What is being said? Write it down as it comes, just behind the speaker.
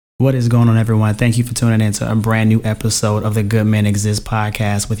What is going on, everyone? Thank you for tuning in to a brand new episode of the Good Men Exist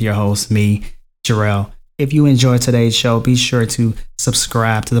podcast with your host, me, Jarrell. If you enjoyed today's show, be sure to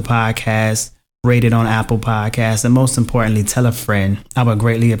subscribe to the podcast, rate it on Apple Podcasts, and most importantly, tell a friend. I would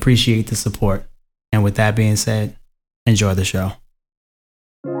greatly appreciate the support. And with that being said, enjoy the show.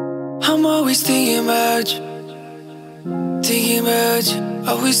 I'm always thinking about you,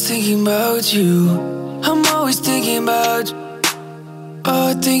 always thinking about you. I'm always thinking about you.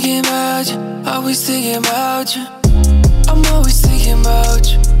 Oh, thinking about you, always thinking about you. I'm always thinking about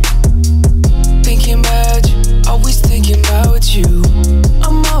you, always thinking about you.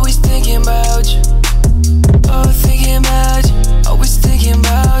 I'm always thinking about you. Oh, thinking about you, always thinking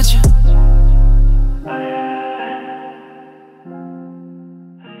about you.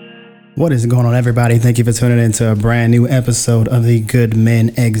 What is going on, everybody? Thank you for tuning in to a brand new episode of the Good Men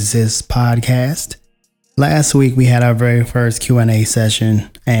Exist podcast. Last week, we had our very first Q&A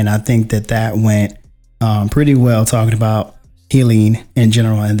session, and I think that went pretty well, talking about healing in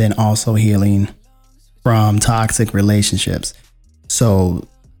general and then also healing from toxic relationships. So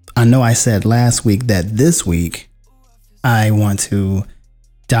I know I said last week that this week I want to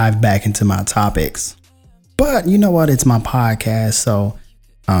dive back into my topics, but you know what? It's my podcast, so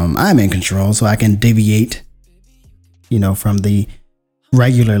I'm in control, so I can deviate, from the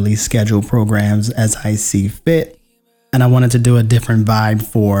regularly scheduled programs as I see fit. And I wanted to do a different vibe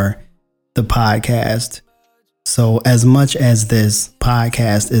for the podcast. So as much as this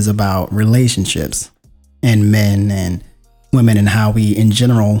podcast is about relationships and men and women and how we in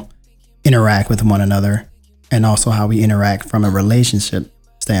general interact with one another, and also how we interact from a relationship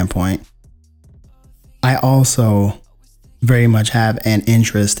standpoint, I also very much have an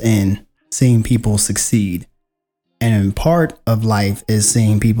interest in seeing people succeed. And part of life is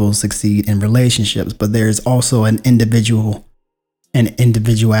seeing people succeed in relationships, but there's also an individuality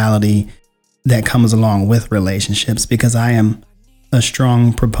that comes along with relationships, because I am a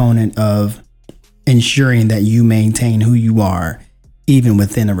strong proponent of ensuring that you maintain who you are even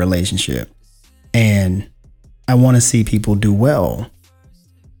within a relationship. And I want to see people do well,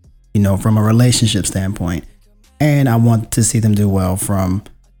 from a relationship standpoint. And I want to see them do well from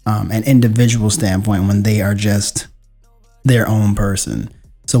an individual standpoint when they are just their own person.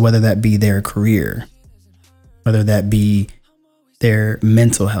 So whether that be their career, whether that be their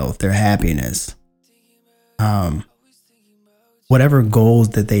mental health, their happiness, whatever goals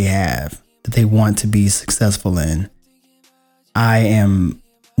that they have that they want to be successful in, I am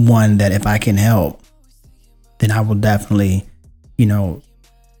one that if I can help, then I will definitely,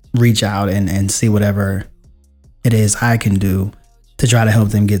 reach out and see whatever it is I can do to try to help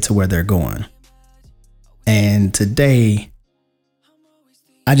them get to where they're going. And today,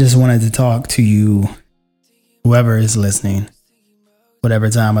 I just wanted to talk to you, whoever is listening, whatever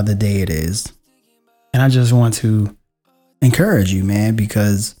time of the day it is. And I just want to encourage you, man,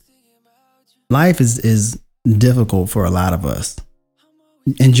 because life is difficult for a lot of us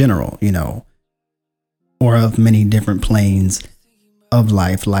in general, or of many different planes of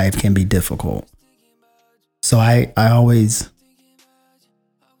life. Life can be difficult. So I always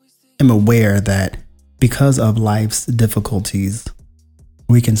am aware that because of life's difficulties,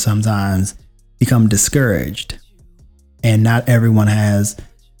 we can sometimes become discouraged, and not everyone has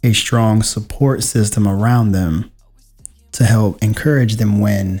a strong support system around them to help encourage them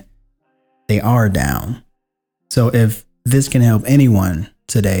when they are down. So if this can help anyone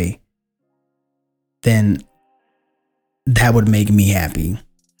today, then that would make me happy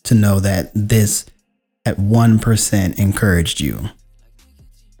to know that this at 1% encouraged you.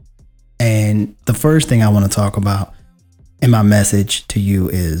 And the first thing I want to talk about in my message to you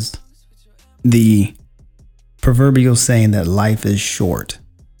is the proverbial saying that life is short,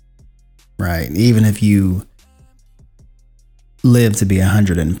 right? Even if you live to be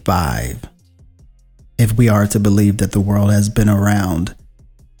 105, if we are to believe that the world has been around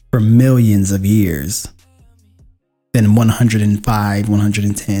for millions of years, then 105,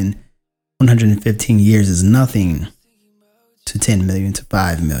 110, 115 years is nothing to 10 million, to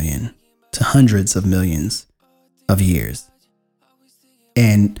 5 million, to hundreds of millions of years.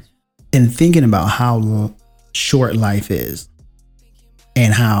 And in thinking about how short life is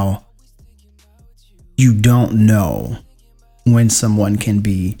and how you don't know when someone can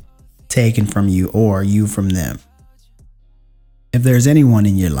be taken from you or you from them. If there's anyone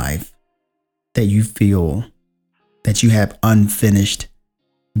in your life that you feel that you have unfinished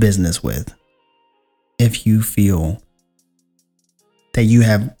business with, if you feel that you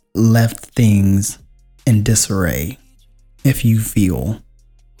have left things in disarray, if you feel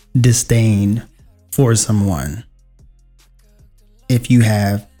disdain for someone, if you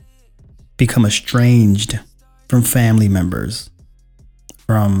have become estranged from family members,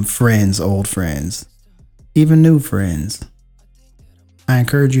 from friends, old friends, even new friends, I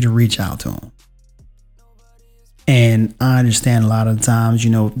encourage you to reach out to them. And I understand a lot of times,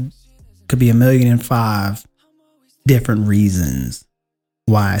 could be 1,000,005 different reasons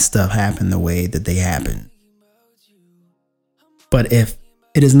why stuff happened the way that they happen. But if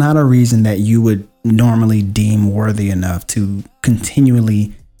it is not a reason that you would normally deem worthy enough to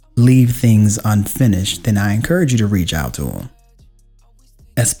continually leave things unfinished, then I encourage you to reach out to them,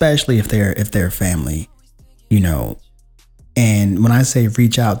 especially if they're family, And when I say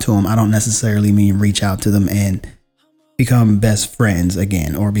reach out to them, I don't necessarily mean reach out to them and become best friends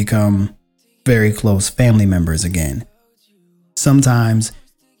again or become very close family members again. Sometimes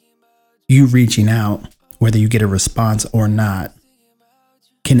you reaching out, whether you get a response or not,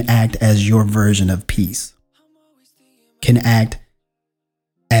 can act as your version of peace, can act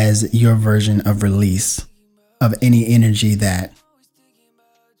as your version of release of any energy that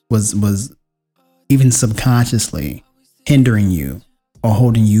was even subconsciously hindering you or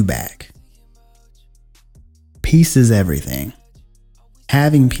holding you back. Peace is everything.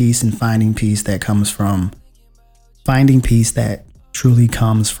 Having peace and finding peace that truly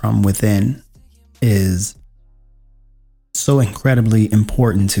comes from within is so incredibly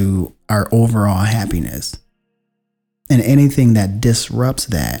important to our overall happiness. And anything that disrupts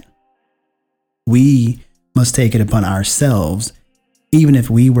that, we must take it upon ourselves, even if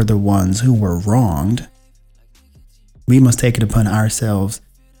we were the ones who were wronged. We must take it upon ourselves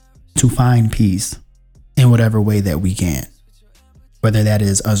to find peace in whatever way that we can. Whether that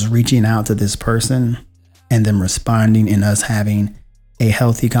is us reaching out to this person and them responding and us having a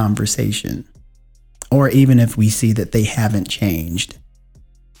healthy conversation, or even if we see that they haven't changed,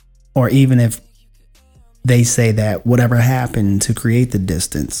 or even if they say that whatever happened to create the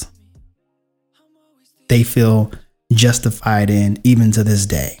distance, they feel justified in even to this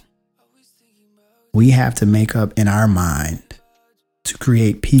day. We have to make up in our mind to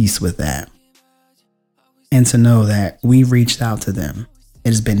create peace with that and to know that we reached out to them. It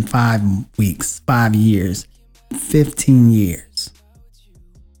has been 5 weeks, 5 years, 15 years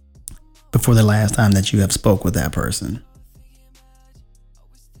before the last time that you have spoke with that person.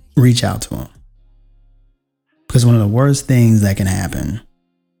 Reach out to them. Because one of the worst things that can happen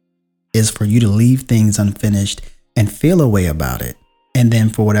is for you to leave things unfinished and feel a way about it. And then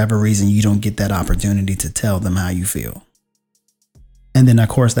for whatever reason, you don't get that opportunity to tell them how you feel. And then, of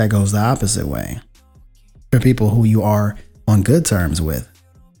course, that goes the opposite way. For people who you are on good terms with.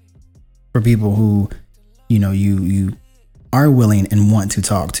 For people who, you are willing and want to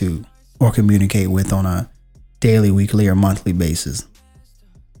talk to or communicate with on a daily, weekly, or monthly basis.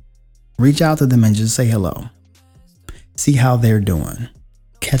 Reach out to them and just say hello. See how they're doing.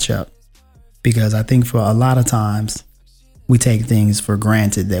 Catch up. Because I think for a lot of times, we take things for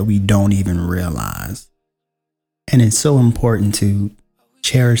granted that we don't even realize. And it's so important to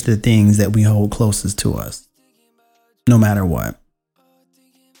cherish the things that we hold closest to us, no matter what.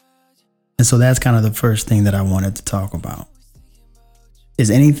 And so that's kind of the first thing that I wanted to talk about. Is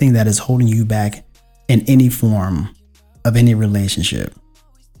anything that is holding you back in any form of any relationship,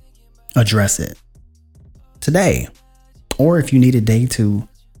 address it today. Or if you need a day to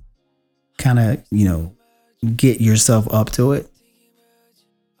kind of, get yourself up to it,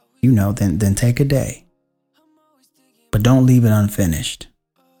 then take a day. But don't leave it unfinished.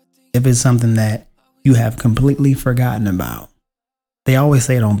 If it's something that you have completely forgotten about, they always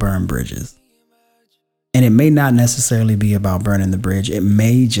say don't burn bridges. And it may not necessarily be about burning the bridge. It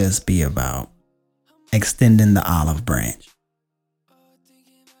may just be about extending the olive branch.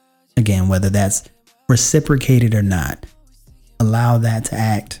 Again, whether that's reciprocated or not, allow that to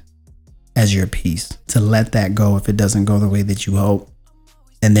act as your peace, to let that go if it doesn't go the way that you hope,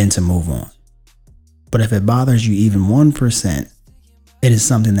 and then to move on. But if it bothers you even 1%, it is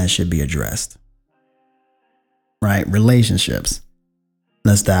something that should be addressed. Right? Relationships.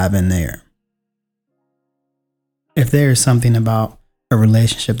 Let's dive in there. If there is something about a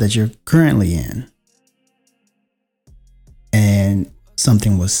relationship that you're currently in and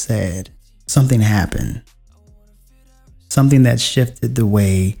something was said, something happened, something that shifted the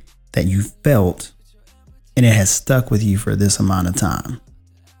way that you felt, and it has stuck with you for this amount of time,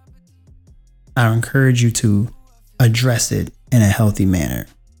 I encourage you to address it in a healthy manner.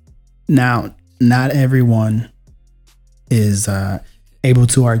 Now, not everyone is able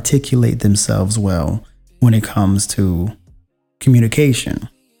to articulate themselves well when it comes to communication.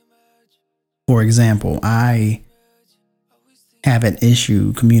 For example, I have an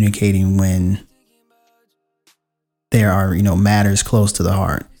issue communicating when there are, matters close to the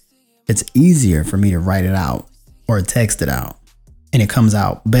heart. It's easier for me to write it out or text it out, and it comes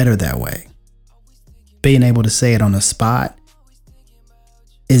out better that way. Being able to say it on the spot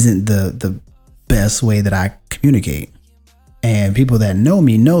isn't the best way that I communicate. And people that know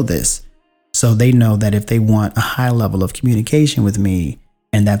me know this. So they know that if they want a high level of communication with me,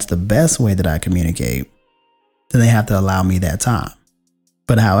 and that's the best way that I communicate, then they have to allow me that time.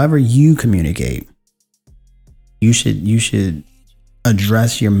 But however you communicate, you should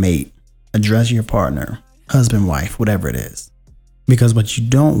address your mate, address your partner, husband, wife, whatever it is. Because what you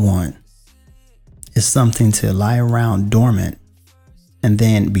don't want is something to lie around dormant and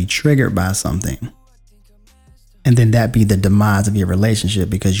then be triggered by something. And then that be the demise of your relationship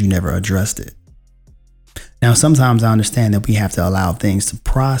because you never addressed it. Now, sometimes I understand that we have to allow things to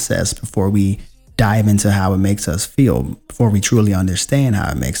process before we dive into how it makes us feel, before we truly understand how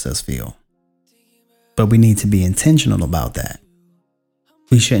it makes us feel. But we need to be intentional about that.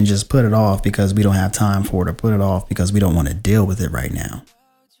 We shouldn't just put it off because we don't have time for it, or put it off because we don't want to deal with it right now.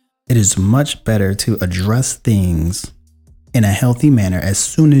 It is much better to address things in a healthy manner as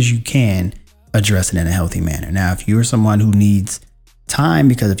soon as you can. Address it in a healthy manner. Now, if you're someone who needs time,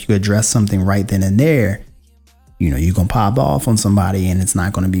 because if you address something right then and there, you're going to pop off on somebody and it's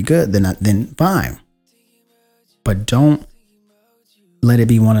not going to be good, then fine. But don't let it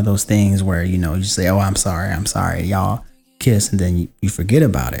be one of those things where, you say, oh, I'm sorry, y'all kiss, and then you forget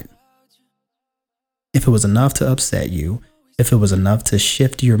about it. If it was enough to upset you, if it was enough to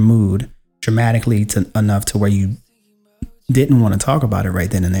shift your mood dramatically enough to where you didn't want to talk about it right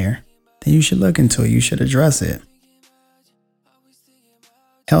then and there, then you should look into it. You should address it.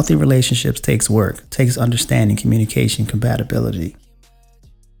 Healthy relationships takes work, takes understanding, communication, compatibility.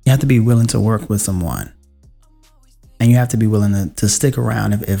 You have to be willing to work with someone, and you have to be willing to stick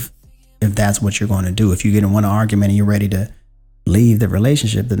around if that's what you're going to do. If you get in one argument and you're ready to leave the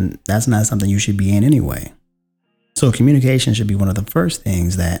relationship, then that's not something you should be in anyway. So communication should be one of the first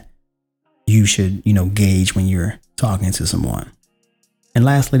things that you should, gauge when you're talking to someone. And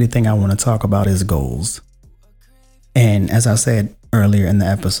lastly, the thing I want to talk about is goals. And as I said earlier in the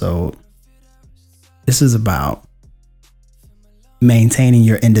episode, this is about maintaining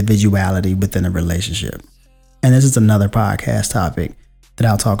your individuality within a relationship. And this is another podcast topic that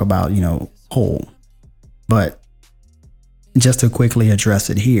I'll talk about, whole. But just to quickly address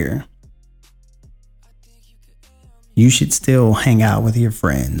it here, you should still hang out with your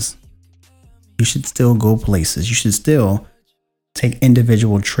friends. You should still go places. You should still take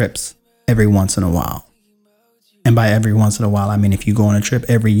individual trips every once in a while. And by every once in a while, I mean, if you go on a trip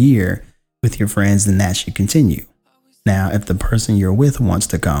every year with your friends, then that should continue. Now, if the person you're with wants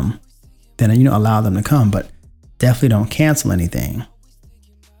to come, then, allow them to come, but definitely don't cancel anything.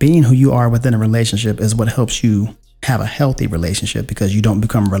 Being who you are within a relationship is what helps you have a healthy relationship, because you don't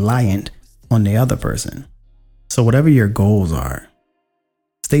become reliant on the other person. So whatever your goals are,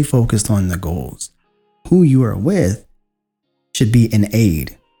 stay focused on the goals. Who you are with should be an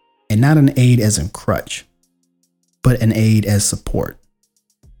aid, and not an aid as a crutch, but an aid as support.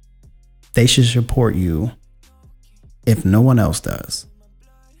 They should support you if no one else does.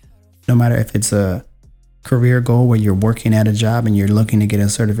 No matter if it's a career goal where you're working at a job and you're looking to get a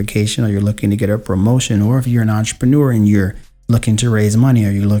certification, or you're looking to get a promotion, or if you're an entrepreneur and you're looking to raise money, or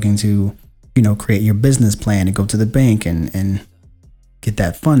you're looking to, create your business plan and go to the bank and get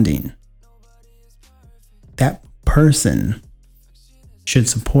that funding. That person should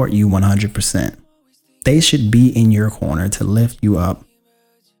support you 100%. They should be in your corner to lift you up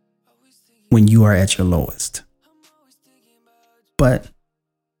when you are at your lowest. But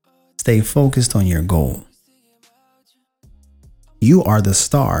stay focused on your goal. You are the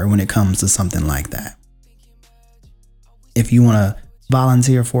star when it comes to something like that. If you want to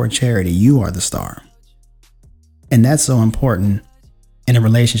volunteer for a charity, you are the star. And that's so important in a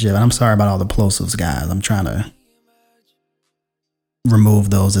relationship. And I'm sorry about all the plosives, guys. I'm trying to remove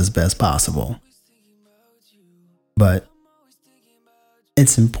those as best possible. But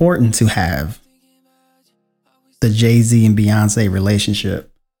it's important to have the Jay-Z and Beyonce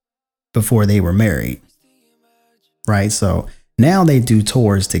relationship before they were married, right? So now they do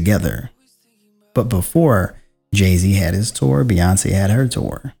tours together. But before, Jay-Z had his tour, Beyonce had her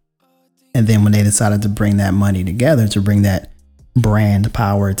tour. And then when they decided to bring that money together, to bring that brand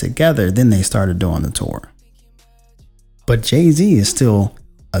power together, then they started doing the tour. But Jay-Z is still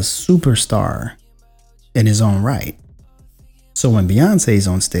a superstar in his own right. So when Beyonce's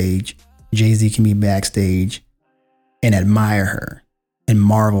on stage, Jay-Z can be backstage and admire her and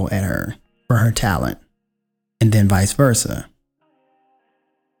marvel at her for her talent, and then vice versa.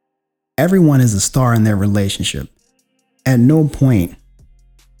 Everyone is a star in their relationship. At no point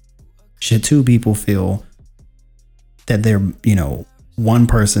Should two people feel that they're, one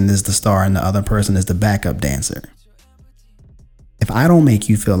person is the star and the other person is the backup dancer? If I don't make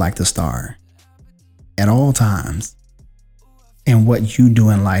you feel like the star at all times, and what you do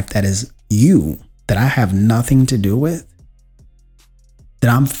in life that is you, that I have nothing to do with,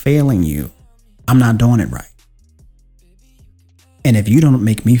 then I'm failing you. I'm not doing it right. And if you don't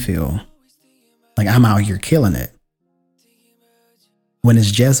make me feel like I'm out here killing it, when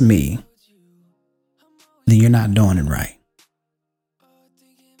it's just me, then you're not doing it right.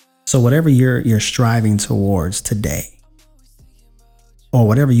 So whatever you're striving towards today, or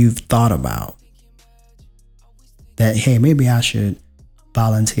whatever you've thought about, that, hey, maybe I should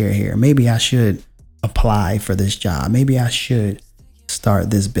volunteer here. Maybe I should apply for this job. Maybe I should start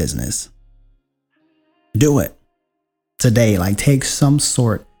this business. Do it today. Like, take some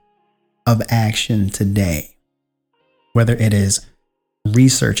sort of action today, whether it is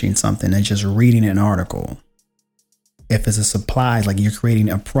researching something and just reading an article. If it's a supply, like you're creating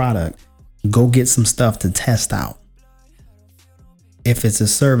a product, go get some stuff to test out. If it's a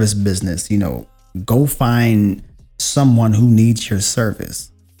service business, go find someone who needs your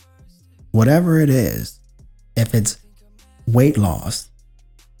service. Whatever it is, if it's weight loss,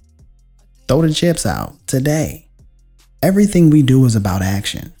 throw the chips out today. Everything we do is about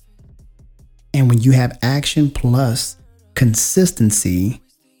action. And when you have action plus consistency,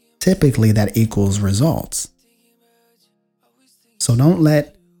 typically that equals results. So don't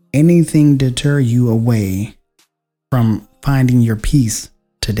let anything deter you away from finding your peace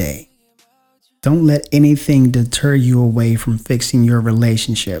today. Don't let anything deter you away from fixing your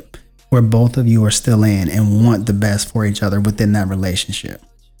relationship where both of you are still in and want the best for each other within that relationship.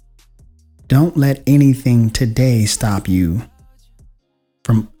 Don't let anything today stop you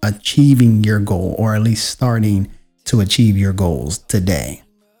from achieving your goal, or at least starting to achieve your goals today.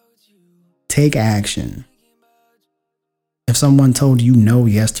 Take action. If someone told you no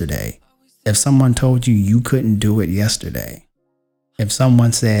yesterday, if someone told you you couldn't do it yesterday, if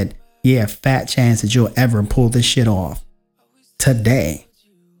someone said, yeah, fat chance that you'll ever pull this shit off, today,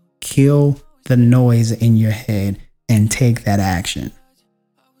 kill the noise in your head and take that action.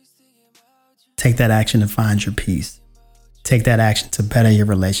 Take that action to find your peace. Take that action to better your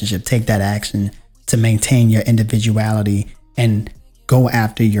relationship. Take that action to maintain your individuality and go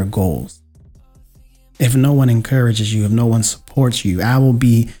after your goals. If no one encourages you, if no one supports you, I will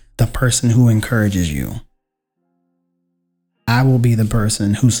be the person who encourages you. I will be the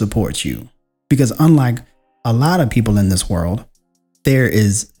person who supports you. Because unlike a lot of people in this world, there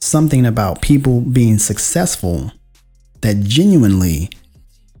is something about people being successful that genuinely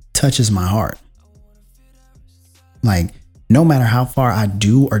touches my heart. Like, no matter how far I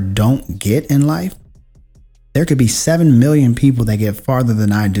do or don't get in life, there could be 7 million people that get farther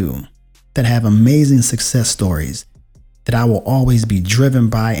than I do, that have amazing success stories that I will always be driven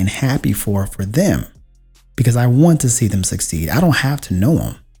by and happy for them, because I want to see them succeed. I don't have to know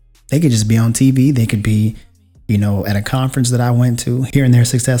them. They could just be on TV. They could be, at a conference that I went to, hearing their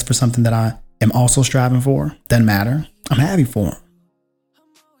success for something that I am also striving for. Doesn't matter. I'm happy for them,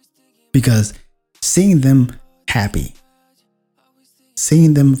 because seeing them happy,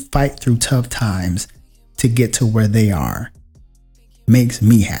 seeing them fight through tough times to get to where they are, makes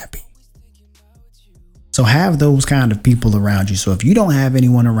me happy. So have those kind of people around you. So if you don't have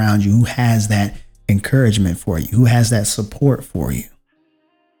anyone around you who has that encouragement for you, who has that support for you,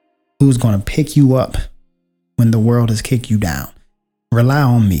 who's going to pick you up when the world has kicked you down, rely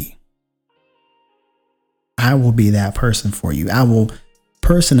on me. I will be that person for you. I will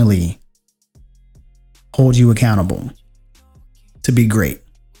personally hold you accountable to be great.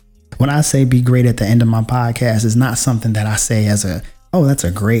 When I say be great at the end of my podcast, it's not something that I say as oh, that's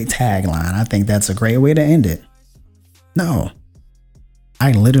a great tagline. I think that's a great way to end it. No,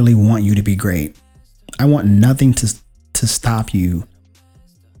 I literally want you to be great. I want nothing to stop you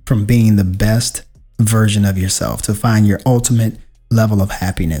from being the best version of yourself, to find your ultimate level of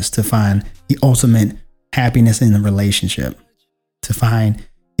happiness, to find the ultimate happiness in a relationship, to find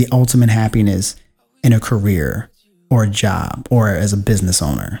the ultimate happiness in a career or a job or as a business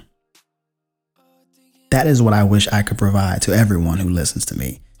owner. That is what I wish I could provide to everyone who listens to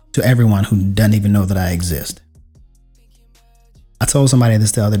me, to everyone who doesn't even know that I exist. I told somebody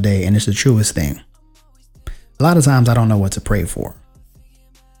this the other day, and it's the truest thing. A lot of times I don't know what to pray for,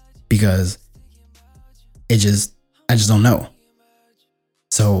 because I just don't know.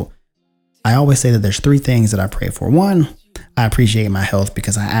 So I always say that there's 3 things that I pray for. 1, I appreciate my health,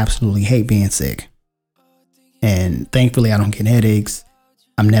 because I absolutely hate being sick. And thankfully I don't get headaches.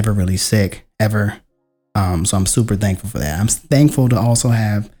 I'm never really sick ever. So I'm super thankful for that. I'm thankful to also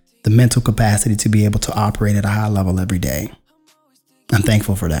have the mental capacity to be able to operate at a high level every day. I'm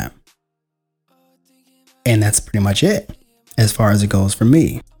thankful for that. And that's pretty much it as far as it goes for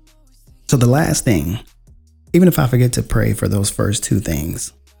me. So the last thing, even if I forget to pray for those first two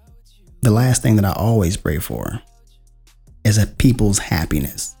things, the last thing that I always pray for is a people's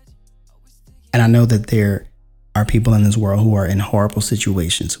happiness. And I know that there are people in this world who are in horrible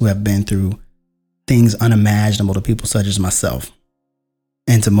situations, who have been through things unimaginable to people such as myself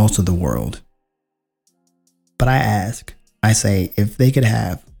and to most of the world. But I say, if they could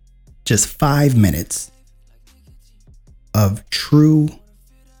have just 5 minutes of true,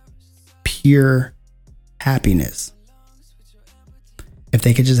 pure happiness, if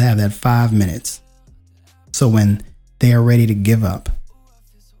they could just have that 5 minutes, so when they are ready to give up,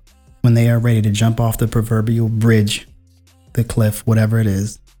 when they are ready to jump off the proverbial bridge, the cliff, whatever it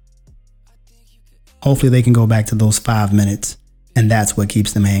is, hopefully they can go back to those 5 minutes, and that's what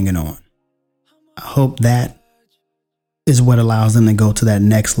keeps them hanging on. I hope that is what allows them to go to that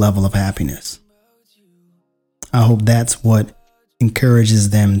next level of happiness. I hope that's what encourages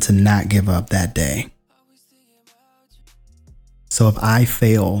them to not give up that day. So if I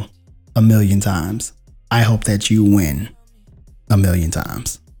fail 1,000,000 times, I hope that you win 1,000,000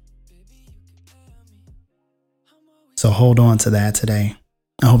 times. So hold on to that today.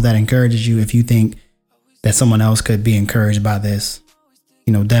 I hope that encourages you. If you think that someone else could be encouraged by this,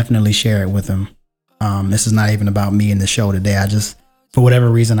 definitely share it with them. This is not even about me in the show today. I just, for whatever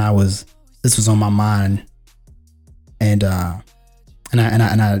reason, this was on my mind, and I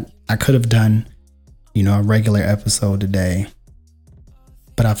could have done, a regular episode today,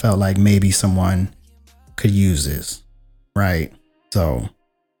 but I felt like maybe someone could use this, right? So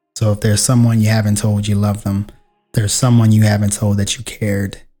if there's someone you haven't told you love them, there's someone you haven't told that you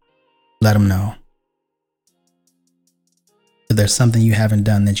cared, let them know. If there's something you haven't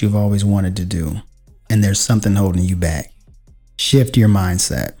done that you've always wanted to do, and there's something holding you back, shift your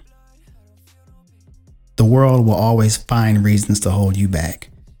mindset. The world will always find reasons to hold you back.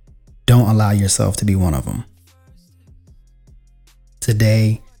 Don't allow yourself to be one of them.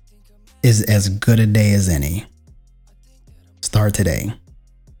 Today is as good a day as any. Start today.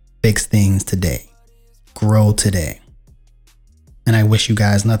 Fix things today. Grow today. And I wish you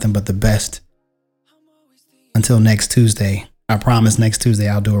guys nothing but the best. Until next Tuesday. I promise next Tuesday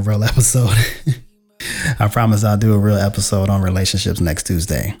I'll do a real episode. I promise I'll do a real episode on relationships next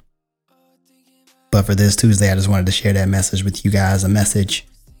Tuesday. But for this Tuesday, I just wanted to share that message with you guys, a message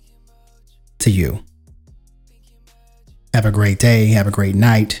to you. Have a great day. Have a great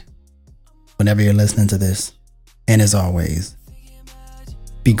night whenever you're listening to this. And as always,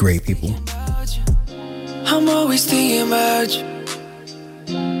 be great, people. I'm always thinking about you.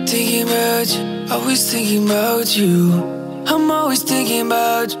 Always thinking about you. I'm always thinking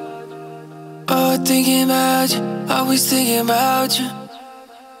about you. Oh, thinking about you. Always thinking about you.